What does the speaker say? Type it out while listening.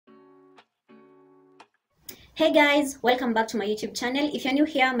Hey guys, welcome back to my YouTube channel. If you're new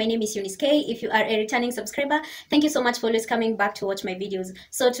here, my name is Eunice K. If you are a returning subscriber, thank you so much for always coming back to watch my videos.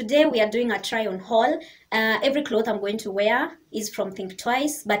 So today we are doing a try on haul. Every cloth I'm going to wear is from Think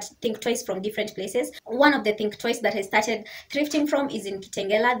Twice, but Think Twice from different places. One of the Think Twice that I started thrifting from is in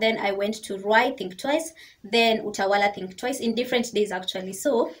Kitengela. Then I went to Ruai Think Twice, then Utawala Think Twice in different days actually.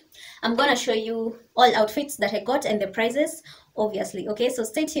 So I'm gonna show you all outfits that I got and the prices, obviously. Okay, so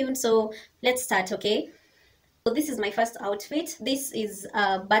stay tuned. So let's start. Okay. So this is my first outfit. This is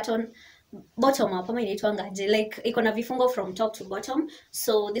bottom up, like iko na vifungo from top to bottom.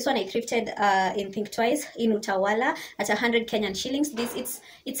 So this one I thrifted in Think Twice in Utawala at 100 Kenyan shillings.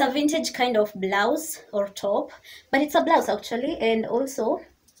 It's a vintage kind of blouse or top, but it's a blouse actually, and also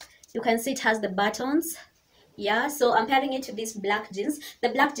you can see it has the buttons. Yeah, so I'm pairing it to these black jeans. The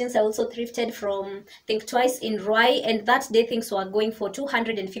black jeans I also thrifted from Think Twice in Ruai, and that day things were going for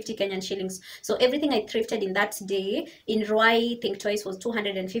 250 Kenyan shillings. So everything I thrifted in that day in Ruai Think Twice was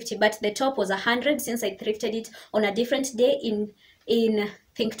 250, but the top was 100 since I thrifted it on a different day in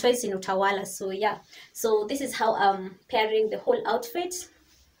Think Twice in Utawala. So yeah, so this is how I'm pairing the whole outfit.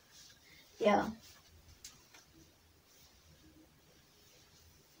 Yeah.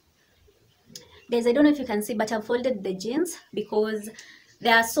 Guys, I don't know if you can see, but I've folded the jeans because they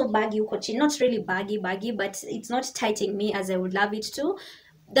are so baggy. Not really baggy, but it's not tightening me as I would love it to.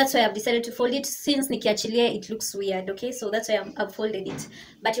 That's why I've decided to fold it. Since nikiachilia, it looks weird. Okay, so that's why I've folded it.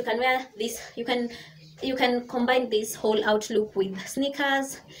 But you can wear this. You can combine this whole outlook with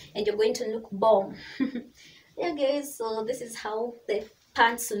sneakers, and you're going to look bomb. Yeah, guys. So this is how the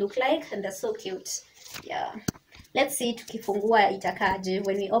pants look like, and they're so cute. Yeah. Let's see tukifungua itakaje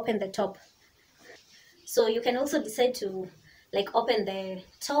when we open the top. So you can also decide to like open the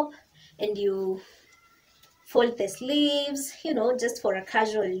top and you fold the sleeves, you know, just for a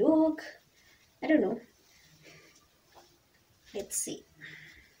casual look. I don't know. Let's see.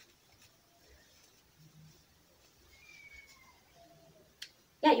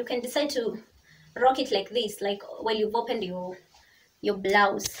 Yeah, you can decide to rock it like this, like while you've opened your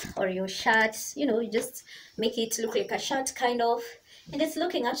blouse or your shirt, you know, you just make it look like a shirt kind of, and it's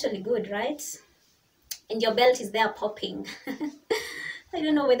looking actually good, right? And your belt is there popping. I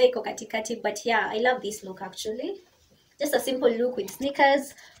don't know whether iko katikati, but yeah, I love this look actually. Just a simple look with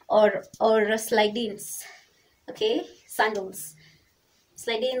sneakers or slide-ins. Okay, sandals,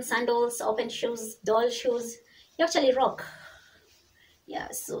 slide-in sandals, open shoes, doll shoes. You actually rock. Yeah.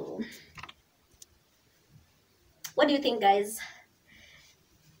 So, what do you think, guys?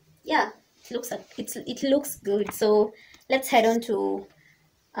 Yeah, it looks good. So let's head on to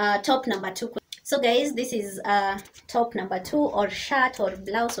top number 2. So guys, this is top number 2 or shirt or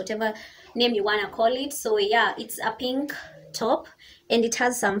blouse, whatever name you wanna call it. So yeah, it's a pink top and it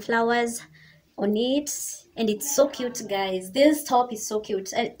has some flowers on it and it's so cute, guys. This top is so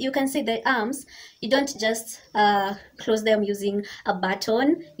cute. And you can see the arms. You don't just close them using a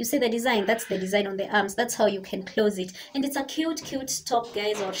button. You see the design. That's the design on the arms. That's how you can close it. And it's a cute top,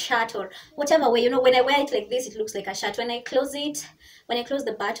 guys, or shirt or whatever way. You know, when I wear it like this, it looks like a shirt. When I close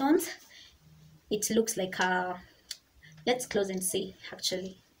the buttons, it looks like a, let's close and see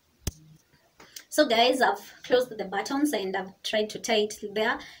actually. So guys, I've closed the buttons and I've tried to tie it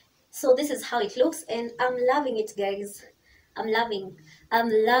there. So this is how it looks and I'm loving it, guys. I'm loving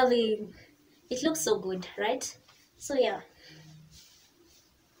it. Looks so good, right? So yeah.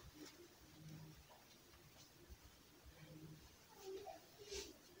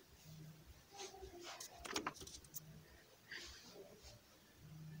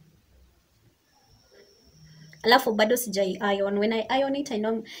 Alafu bado sijai iron. When I iron it, I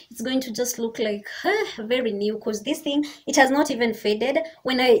know it's going to just look like very new, because this thing, it has not even faded.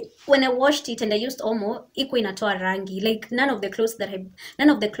 When I washed it and I used Omo, iko inatoa rangi. Like none of the clothes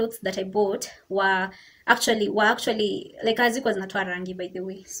that I bought were actually like hazikuwa zinatoa rangi, by the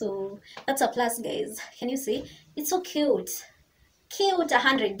way. So that's a plus, guys. Can you see? It's so cute.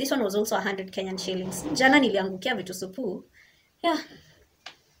 100. This one was also 100 Kenyan shillings. Jana niliangukia vitu supu. Yeah.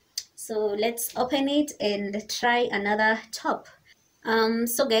 So let's open it and try another top.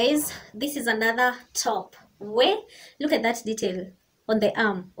 So guys, this is another top. Look at that detail on the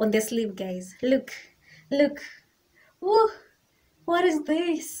arm, on the sleeve, guys. Look. Woo! What is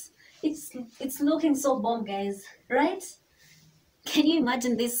this? It's looking so bomb, guys, right? Can you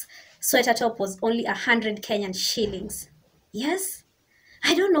imagine this sweater top was only 100 Kenyan shillings? Yes?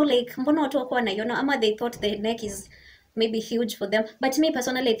 I don't know, like, mbona watu wako wanaiona, ama they thought the neck is maybe huge for them. But me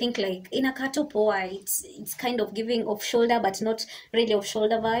personally, I think like inakaa tu poa. It's kind of giving off shoulder, but not really off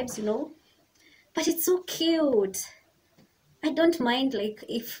shoulder vibes, you know. But it's so cute. I don't mind like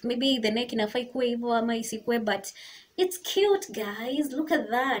if maybe the neck inafai kuwe hivyo ama isikwe, but it's cute guys. Look at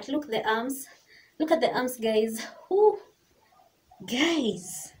that. Look the arms. Look at the arms guys. Ooh.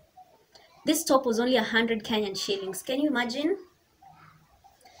 Guys, this top was only 100 Kenyan shillings. Can you imagine?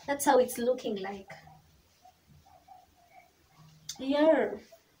 That's how it's looking like. Yeah.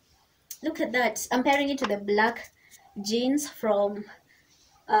 Look at that. I'm pairing it to the black jeans from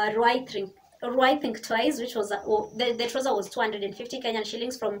Roy Think Twice, which was the trouser was 250 Kenyan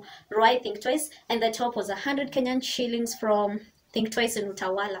shillings from Roy Think Twice, and the top was 100 Kenyan shillings from Think Twice in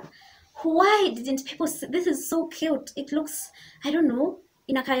Utawala. Why didn't people see? This is so cute. It looks, I don't know,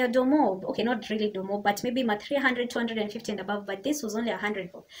 in a kaya domo. Okay, not really domo, but maybe my 300, 250 and above. But this was only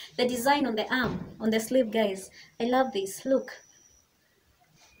 100. The design on the arm, on the sleeve, guys. I love this. Look.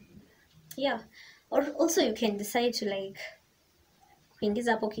 Yeah. Or also you can decide to like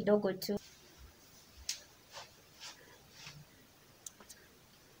kuingiza hapo kidogo too.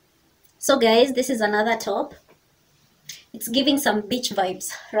 So guys, this is another top. It's giving some beach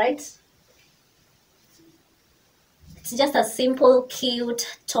vibes, right? It's just a simple,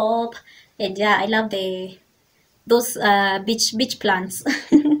 cute top, and yeah, I love those beach plants,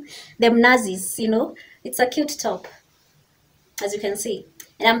 the mnazis, you know. It's a cute top, as you can see.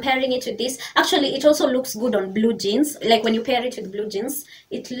 And I'm pairing it with this. Actually, it also looks good on blue jeans. Like when you pair it with blue jeans,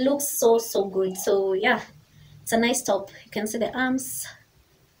 it looks so good. So yeah, it's a nice top. You can see the arms.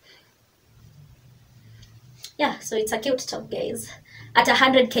 Yeah, so it's a cute top, guys. At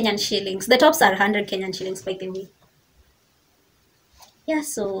 100 Kenyan shillings. The tops are 100 Kenyan shillings, by the way. Yeah,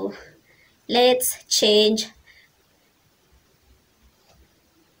 so let's change.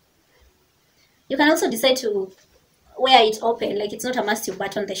 You can also decide to wear it open. Like, it's not a must you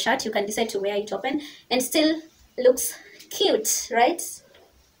button the shirt. You can decide to wear it open and still looks cute, right?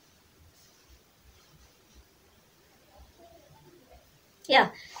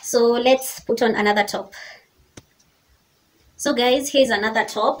 Yeah, so let's put on another top. So guys, here's another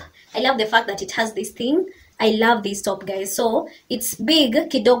top. I love the fact that it has this thing. I love this top, guys. So it's big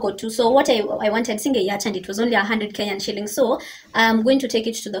kidogo too. So what I wanted singeyacha, and it was only 100 Kenyan shillings. So I'm going to take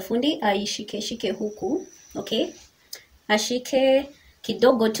it to the fundi. Shike huku. Okay. Ashike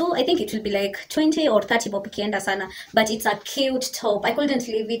kidogo too. I think it will be like 20 or 30 bob ikienda sana. But it's a cute top. I couldn't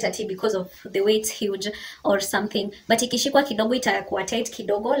leave it at it because of the way it's huge or something. But ikishikwa kidogo itakuwa tight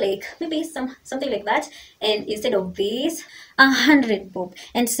kidogo, like maybe something like that. And instead of this, 100 bob.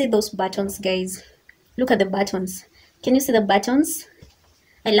 And see those buttons, guys. Look at the buttons. Can you see the buttons?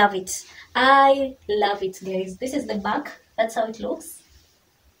 I love it. I love it, guys. This is the back. That's how it looks.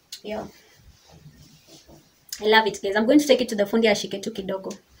 Yeah. I love it, guys. I'm going to take it to the fundi ashike tu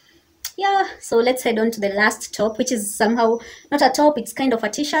kidogo. Yeah, so let's head on to the last top, which is somehow not a top, it's kind of a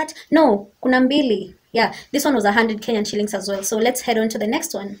t-shirt. No, kuna mbili. Yeah, this one was 100 Kenyan shillings as well. So let's head on to the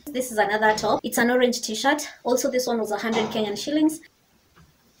next one. This is another top. It's an orange t-shirt. Also, this one was 100 Kenyan shillings.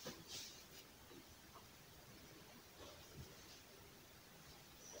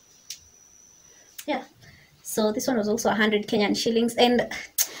 Yeah, so this one was also 100 Kenyan shillings. And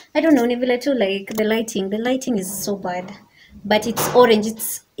I don't know, Nivile too, like the lighting is so bad, but it's orange.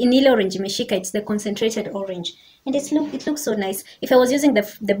 It's inile orange meshika. It's the concentrated orange, and it looks so nice. If I was using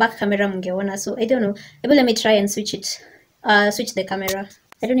the back camera mungeona, so I don't know. Maybe let me try and switch the camera.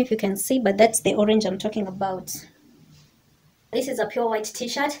 I don't know if you can see, but that's the orange I'm talking about. This is a pure white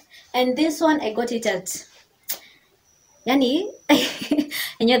t-shirt, and this one I got it at Yani,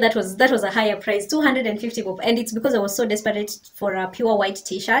 I knew that was a higher price, 250 bob, and it's because I was so desperate for a pure white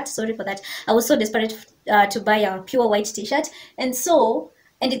t-shirt. Sorry for that. I was so desperate to buy a pure white t-shirt, and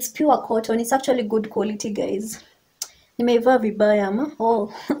it's pure cotton. It's actually good quality, guys. Nimevaa vibaya ma?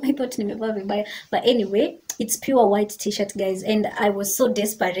 Oh, I thought nimevaa vibaya, but anyway, it's pure white t-shirt, guys, and I was so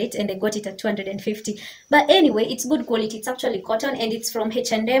desperate, and I got it at 250. But anyway, it's good quality. It's actually cotton, and it's from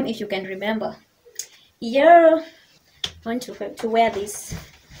H&M, if you can remember. Yeah. I want to wear this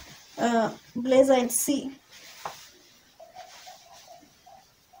blazer and see.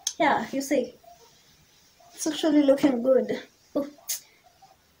 Yeah, you see, it's actually looking good. Oh,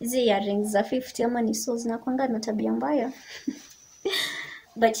 hizi earrings za 50 ama ni so zinakwanga na tabia mbaya.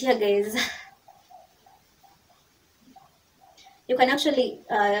 But yeah, guys, you can actually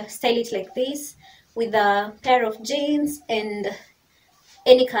style it like this with a pair of jeans and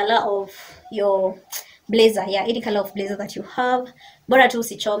any color of your blazer. Yeah, any color of blazer that you have. Bora tu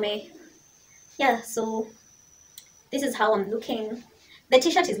usichome. Yeah, so this is how I'm looking. The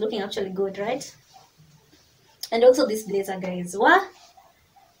t-shirt is looking actually good, right? And also this blazer, guys. What?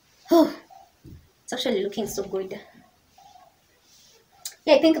 Oh, it's actually looking so good.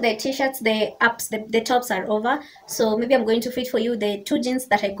 Yeah, I think the t-shirts, the tops are over. So maybe I'm going to fit for you the two jeans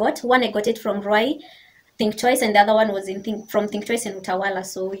that I got. One I got it from Roy, Think Twice, and the other one was from Think Twice in Utawala.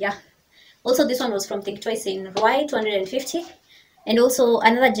 So yeah. Also, this one was from Think Twice in Roy, 250. And also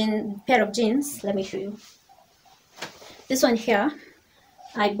another pair of jeans. Let me show you. This one here,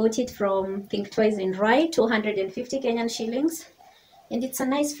 I bought it from Think Twice in Roy, 250 Kenyan shillings. And it's a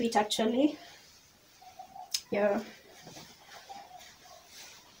nice fit actually. Yeah.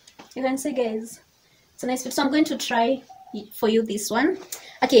 You can see, guys. It's a nice fit. So I'm going to try for you this one.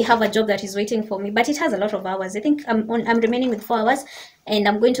 Okay, I have a job that is waiting for me, but it has a lot of hours. I think I'm remaining with 4 hours, and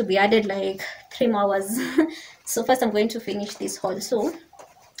I'm going to be added like 3 more hours. So first I'm going to finish this haul. So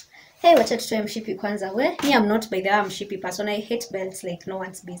hey, wacha tutoe mshipi kwanza. We, me, I'm not, by the way, I'm mshipi person. I hate belts like no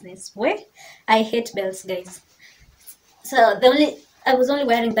one's business. We, I hate belts, guys. So I was only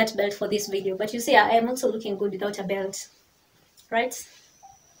wearing that belt for this video, but you see I am also looking good without a belt, right?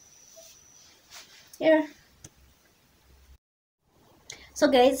 Yeah. So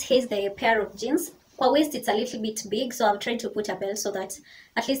guys, here's the pair of jeans. Kwa waist it's a little bit big, so I'll try to put a belt so that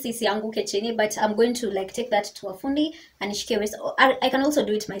at least isianguke chini, but I'm going to like take that to a fundi and nishike waist. I can also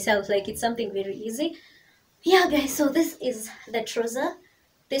do it myself, like it's something very easy. Yeah guys, so this is the trouser.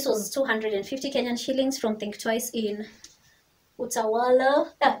 This was 250 Kenyan shillings from Think Twice in Utawala.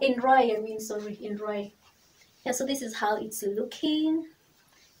 In Roy, in Roy. Yeah, so this is how it's looking.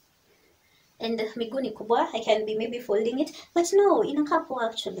 And miguu ni kubwa. I can be maybe folding it, but no, inakaa poa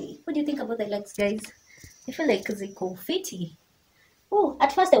actually. What do you think about the legs, guys? I feel like ziko fitty. Oh,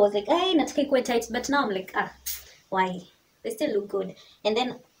 at first I was like, hey, nataka ikuwe tight, but now I'm like, why? They still look good. And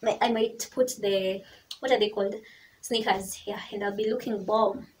then I might put the, what are they called? Sneakers here, and I'll be looking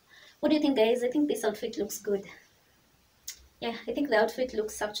bomb. What do you think, guys? I think this outfit looks good. Yeah, I think the outfit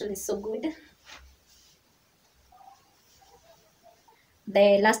looks actually so good.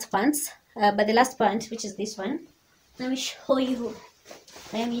 The last pants, but the last pant, which is this one, let me show you.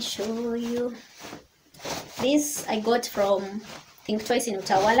 This I got from Think Twice in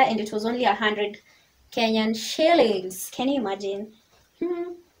Utawala, and it was only 100 Kenyan shillings. Can you imagine?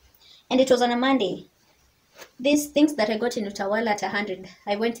 And it was on a Monday. These things that I got in Utawala at 100,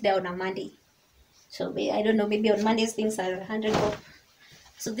 I went there on a Monday. So I don't know, maybe on Mondays things are 100 off.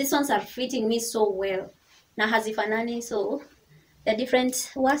 So these ones are fitting me so well. Na hazifanani, so the different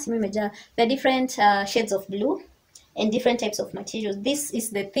shades of blue and different types of materials. This is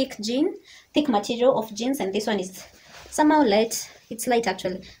the thick material of jeans, and this one is somehow light. It's light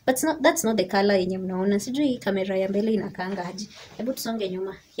actually, but that's not the color yenye mnaona. Sijui kamera ya mbele inakaanga aje. Hebu tusonge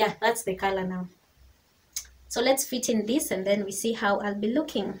nyuma. Yeah, that's the color now. So let's fit in this and then we see how I'll be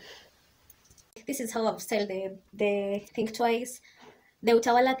looking. This is how I've styled the Think Twice, the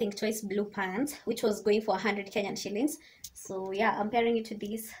Utawala Think Twice blue pants, which was going for 100 Kenyan shillings. So yeah, I'm pairing it to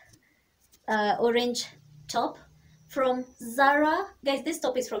this orange top from Zara. Guys, this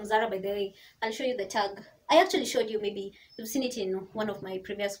top is from Zara, by the way. I'll show you the tag. I actually showed you, maybe you've seen it in one of my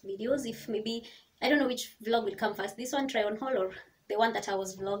previous videos. If maybe, I don't know which vlog will come first, this one try on haul or the one that I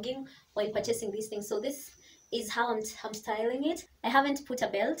was vlogging while purchasing these things. So this is how I'm styling it. I haven't put a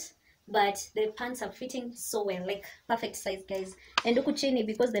belt, but the pants are fitting so well, like perfect size, guys. And huku chini,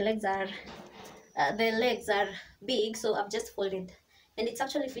 because the legs are big, so I've just folded, and it's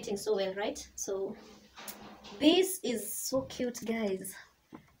actually fitting so well, right? So this is so cute, guys.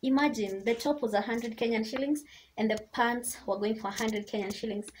 Imagine the top was 100 Kenyan shillings and the pants were going for 100 Kenyan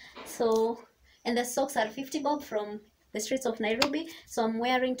shillings. So, and the socks are 50 bob from the streets of Nairobi, so I'm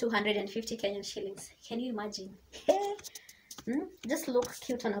wearing 250 Kenyan shillings. Can you imagine? Just look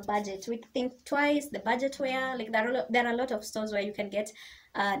cute on a budget. We Think Twice, the budget wear, like there are a lot of stores where you can get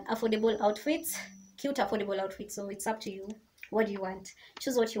affordable outfits, cute affordable outfits. So it's up to you. What do you want?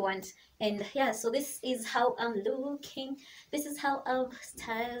 Choose what you want. And yeah, so this is how I'm looking. This is how I've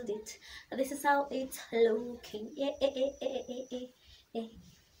styled it. This is how it's looking. Yeah.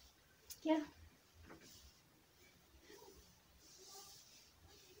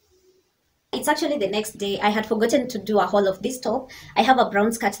 It's actually the next day. I had forgotten to do a haul of this top. I have a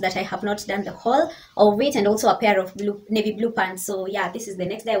brown skirt that I have not done the haul of it, and also a pair of navy blue pants. So yeah, this is the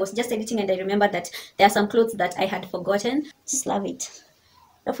next day. I was just editing and I remembered that there are some clothes that I had forgotten. Just love it.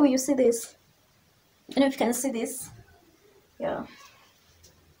 Before you see this, I don't know if you can see this. Yeah,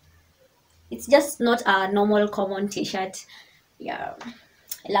 it's just not a normal common t-shirt. Yeah,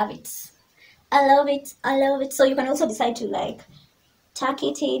 I love it. I love it. I love it. So you can also decide to like tuck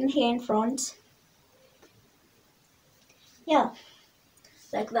it in here in front. Yeah,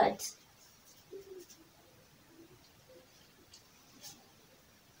 like that.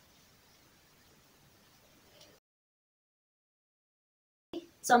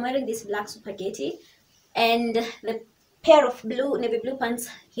 So I'm wearing this black spaghetti, and the pair of blue navy blue pants,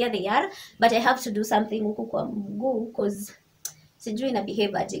 here they are, but I have to do something huku kwa mguu because sijui na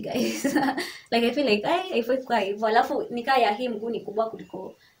behave aje guys. Like I feel like ifai kwa hivyo, alafu nikaa ya hii mguu ni kubwa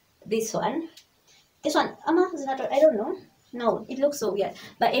kuliko this one. This one, I don't know. No, it looks so weird.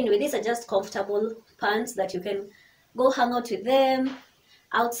 But anyway, these are just comfortable pants that you can go hang out with them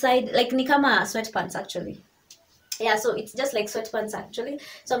outside. Like ni kama sweatpants actually. Yeah, so it's just like sweatpants actually.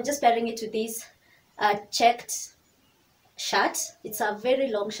 So I'm just pairing it with this checked shirt. It's a very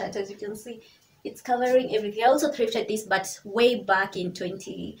long shirt, as you can see. It's covering everything. I also thrifted this, but way back in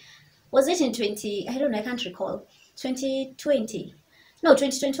 20, was it in 20, I don't know, I can't recall, 2020, no,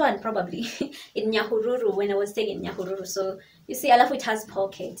 2021 probably, in Nyahururu, when I was staying in Nyahururu. So you see, alafu it has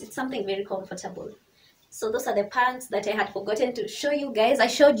pockets. It's something very comfortable. So those are the pants that I had forgotten to show you guys. I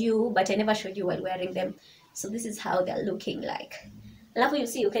showed you, but I never showed you while wearing them. So this is how they're looking like. Alafu, you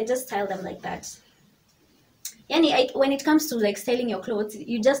see, you can just style them like that. Yani, when it comes to like styling your clothes,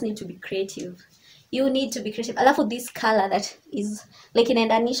 you just need to be creative. You need to be creative. Alafu this color that is like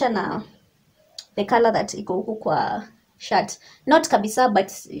inaendanisha na the color that iko huku kwa shirt. Not kabisa,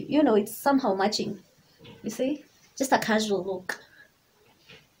 but you know, it's somehow matching. You see? Just a casual look.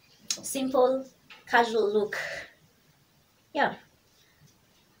 Simple, casual look. Yeah.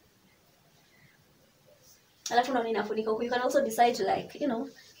 Alafu naona inafunika huku. You can also decide to like, you know,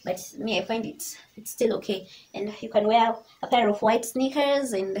 but me, I find it's still okay. And you can wear a pair of white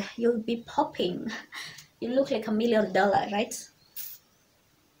sneakers and you'll be popping. You look like $1 million, right?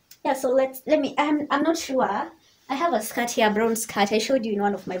 Yeah, so let me, I'm not sure. I have a skirt here, brown skirt. I showed you in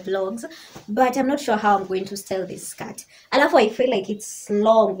one of my vlogs, but I'm not sure how I'm going to style this skirt. Alafu I feel like it's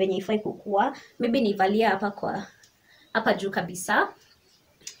long venye ifai kukua. Maybe nivalia hapa juu kabisa.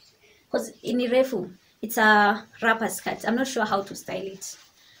 Because ini refu, it's a wrapper skirt. I'm not sure how to style it.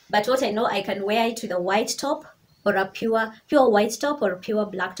 But what I know, I can wear it with a white top or a pure white top or a pure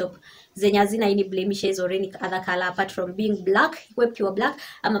black top. Zenye hazina any blemishes or any other color apart from being black. We're pure black,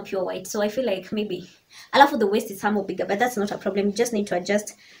 I'm a pure white. So I feel like maybe. Alafu the waist is somewhat bigger, but that's not a problem. You just need to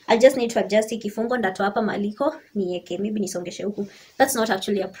adjust. I'll just need to adjust ikifungo ndatoa hapa maliko nieke. Maybe nisongeshe huku. That's not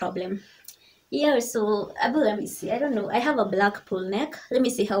actually a problem. Yeah, so let me see. I don't know. I have a black pull neck. Let me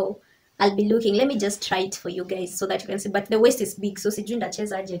see how I'll be looking. Let me just try it for you guys so that you can see. But the waist is big, so sijui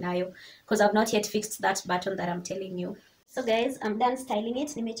ndacheza aje nayo because I've not yet fixed that button that I'm telling you. So guys, I'm done styling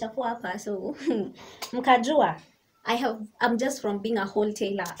it. Nimechafua hapa, so mkajua. I'm just from being a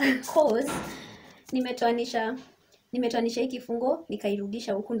wholesaler cause nimetoanisha hii kifungo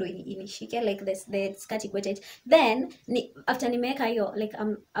nikairudisha huku ndo inishike like this, the skirt equated. Then after nimeweka hiyo like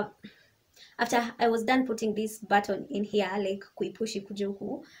after I was done putting this button in here, like kuipush ikuje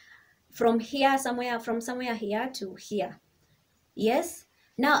huku from here somewhere here to here. Yes,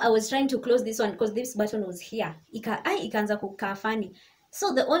 now I was trying to close this one because this button was here. Ikaanza kukaa funny.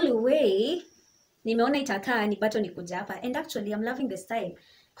 So the only way nimeona itakaa ni button ikuja hapa. And actually I'm loving the style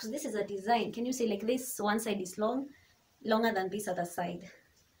because this is a design. Can you see like this one side is longer than this other side?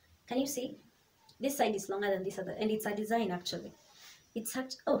 Can you see? This side is longer than this other, and it's a design actually. It's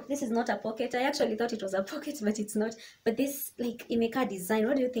oh, this is not a pocket. I actually thought it was a pocket, but it's not. But this like imeka design.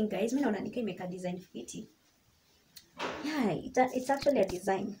 What do you think, guys? Mimi naona nika imeka design fiti. Yeah, it's actually a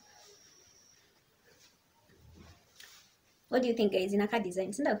design. What do you think, guys? Inaka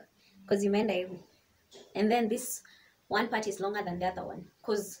design, no? Because imeenda hivi. And then this one part is longer than the other one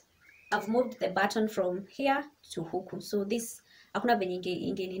because I've moved the button from here to huku. So this hakuna venye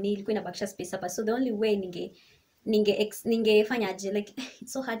nini ilikuwa inabakisha space hapa. So the only way ningefanyaje, like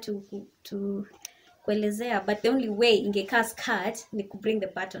it's so hard to kuelezea, but the only way ingekaa skirt ni ku bring the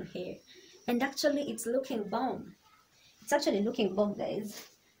button here. And actually it's looking bomb. It's actually looking bomb, guys.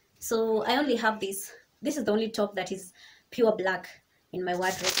 So I only have this. This is the only top that is pure black in my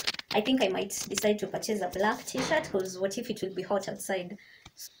wardrobe. I think I might decide to purchase a black t-shirt because what if it will be hot outside?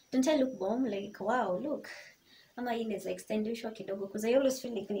 Don't I look bomb? Like, wow, look. Ama hii inaweza extendishwa kidogo because I always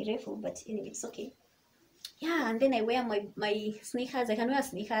feel like ni refu, but anyway, it's okay. Yeah, and then I wear my sneakers. I can wear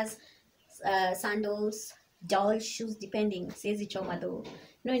sneakers, sandals, doll shoes, depending. Siwezi choma though.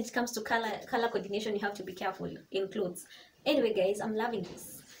 You know, when it comes to color coordination, you have to be careful in clothes. Anyway, guys, I'm loving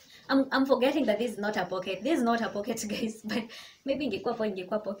this. I'm forgetting that this is not a pocket. This is not a pocket, guys. But maybe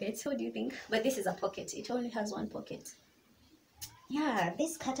ingekuwa pocket. What do you think? But this is a pocket. It only has one pocket. Yeah,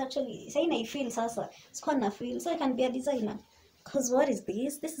 this cut actually. Saying I feel sasa. It's quite a feel. So I can be a designer. Cause what is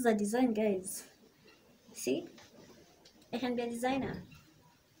this? This is a design, guys. See? I can be a designer.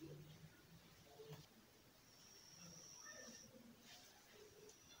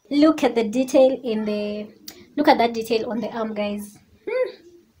 Look at the detail look at that detail on the arm, guys.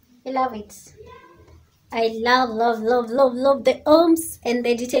 I love it. I love the arms and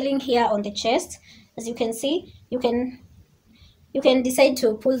the detailing here on the chest. As you can see, you can decide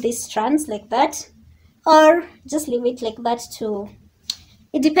to pull these strands like that, or just leave it like that too.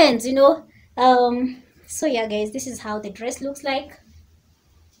 It depends, you know. So yeah, guys, this is how the dress looks like.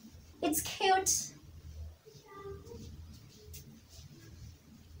 It's cute.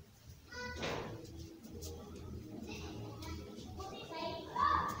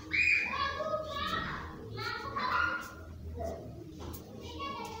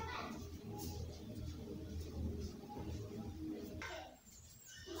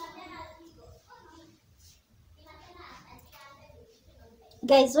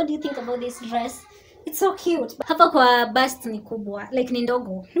 Guys, what do you think about this dress? It's so cute. Hapa kwa bust ni kubwa, like ni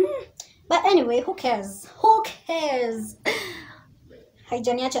ndogo. But anyway, who cares? Who cares?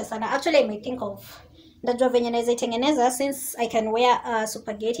 Haijaniacha sana. Actually, I might think of ndajua venye naweza itengeneza, since I can wear a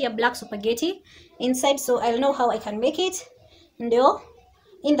spaghetti, a black spaghetti inside, so I'll know how I can make it. Ndio,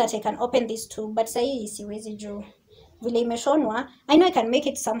 in that I can open this too, but sahi siwezi juu vile imeshonwa. I know I can make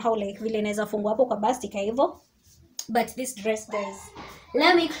it somehow, like vile naweza fungua hapo kwa bust hivyo. But this dress, guys,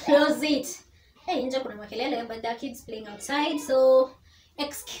 let me close it. Hey, nje kuna makelele, but there are kids playing outside, so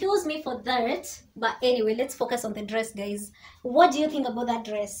excuse me for that. But anyway, let's focus on the dress, guys. What do you think about that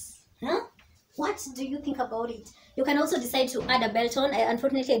dress? Huh? What do you think about it? You can also decide to add a belt on.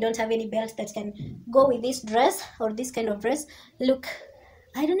 Unfortunately, I don't have any belt that can go with this dress or this kind of dress. Look,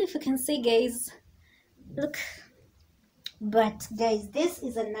 I don't know if you can see, guys. Look. But guys, this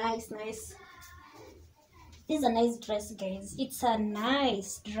is a nice this is a nice dress, guys. It's a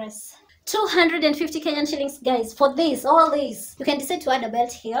nice dress. 250 Kenyan shillings, guys, for this, all this. You can decide to add a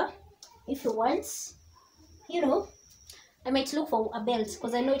belt here if you want. You know, I might look for a belt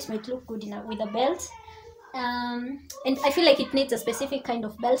because I know it might look good with a belt. And I feel like it needs a specific kind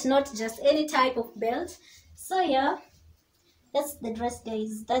of belt, not just any type of belt. So yeah, that's the dress,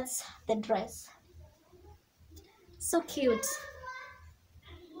 guys. That's the dress. So cute.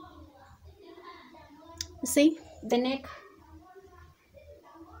 See the neck,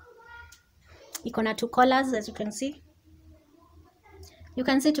 iko na two collars, as you can see. You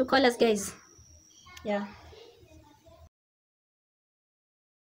can see two collars, guys. Yeah.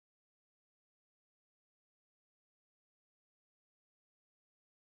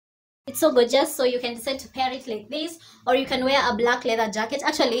 It's so gorgeous. So you can decide to pair it like this, or you can wear a black leather jacket.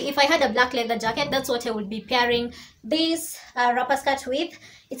 Actually, if I had a black leather jacket, that's what I would be pairing this wrapper skirt with.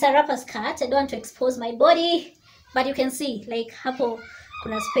 It's a wrapper skirt. I don't want to expose my body, but you can see, like, hapo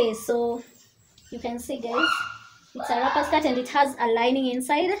kuna space. So you can see, guys, it's a wrapper skirt and it has a lining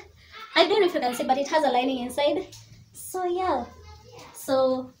inside. I don't know if you can see, but it has a lining inside. So yeah,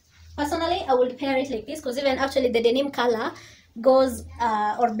 so personally I would pair it like this, because even actually the denim color goes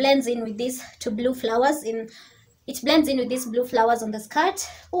or blends in with these two blue flowers. It blends in with these blue flowers on the skirt.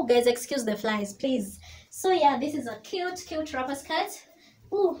 Oh guys, excuse the flies, please. So yeah, this is a cute wrapper skirt.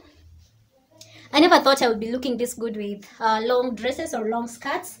 Ooh, I never thought I would be looking this good with long dresses or long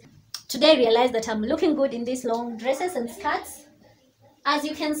skirts. Today I realized that I'm looking good in these long dresses and skirts, as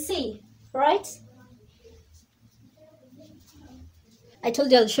you can see, right? I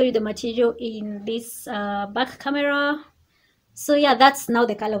told you I'll show you the material in this back camera. So yeah, that's now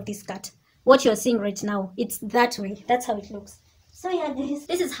the color of this skirt. What you're seeing right now, it's that way. That's how it looks. So yeah,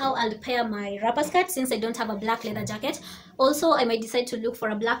 this is how I'll pair my wrapper skirt, since I don't have a black leather jacket. Also, I might decide to look for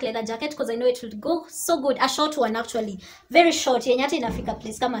a black leather jacket because I know it will go so good. A short one, actually, very short. Yenye hata inafika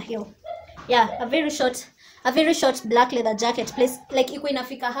place kama hiyo. Yeah, a very short black leather jacket, place like iko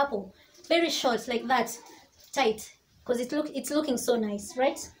inafika hapo. Very short, like that, tight, because it's looking so nice,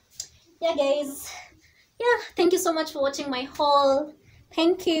 right? Yeah, guys. Yeah, thank you so much for watching my haul.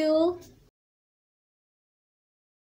 Thank you.